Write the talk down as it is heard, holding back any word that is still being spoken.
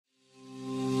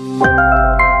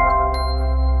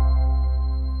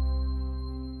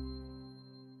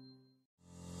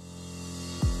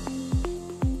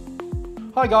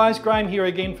Hi guys, Graham here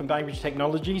again from Baintech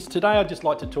Technologies. Today I'd just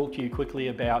like to talk to you quickly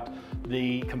about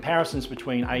the comparisons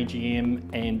between AGM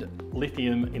and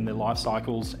lithium in their life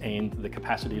cycles and the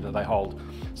capacity that they hold.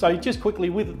 So just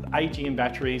quickly, with AGM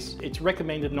batteries, it's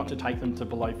recommended not to take them to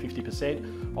below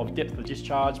 50% of depth of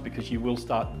discharge because you will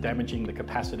start damaging the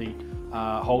capacity,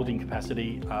 holding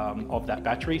capacity of that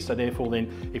battery. So therefore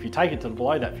then, if you take it to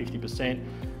below that 50%,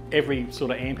 every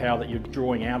sort of amp hour that you're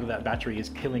drawing out of that battery is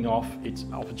killing off its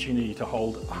opportunity to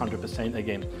hold 100%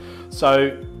 again.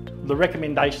 So the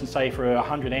recommendation, say for a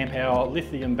 100 amp hour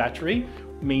lithium battery,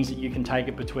 means that you can take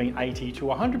it between 80 to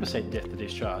 100% depth of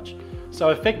discharge.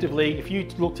 So effectively, if you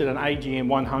looked at an AGM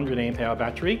 100 amp hour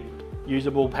battery,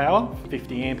 usable power,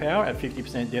 50 amp hour at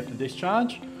 50% depth of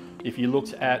discharge. If you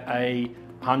looked at a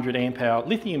 100 amp hour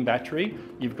lithium battery,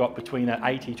 you've got between that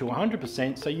 80 to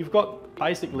 100%. So you've got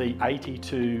basically 80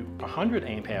 to 100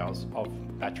 amp hours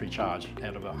of battery charge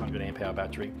out of a 100 amp hour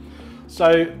battery.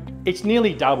 So it's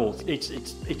nearly doubles.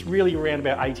 It's really around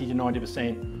about 80 to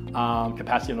 90%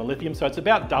 capacity on a lithium. So it's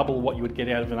about double what you would get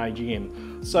out of an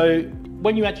AGM. So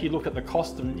when you actually look at the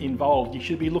cost involved, you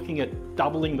should be looking at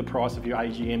doubling the price of your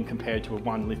AGM compared to a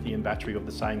one lithium battery of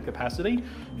the same capacity,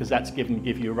 because that's give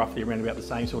you roughly around about the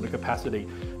same sort of capacity.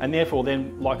 And therefore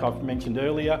then, like I've mentioned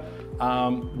earlier,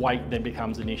 weight then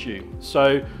becomes an issue.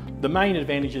 So the main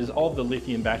advantages of the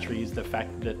lithium battery is the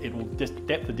fact that it will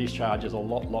depth of discharge is a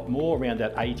lot more, around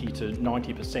that 80 to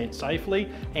 90% safely,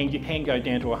 and you can go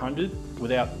down to 100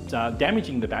 without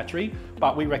damaging the battery,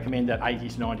 but we recommend that 80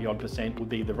 to 90 odd % would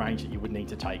be the range that you would need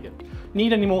to take it.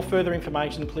 Need any more further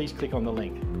information, please click on the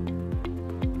link.